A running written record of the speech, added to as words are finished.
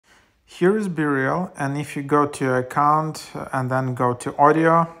here is BeReal, and if you go to account and then go to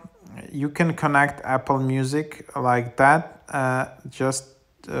audio, you can connect Apple Music like that. Just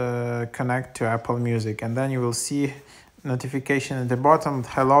connect to Apple Music, and then you will see notification at the bottom,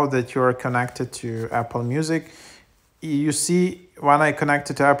 hello, that you are connected to Apple Music. You see, when I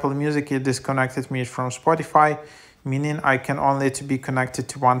connected to Apple Music, it disconnected me from Spotify, meaning I can only be connected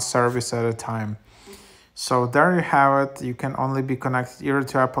to one service at a time. So there you have it. You can only be connected either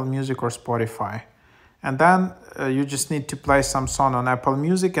to Apple Music or Spotify. And then you just need to play some song on Apple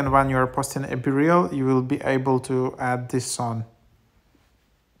Music, and when you're posting a BeReal, you will be able to add this song.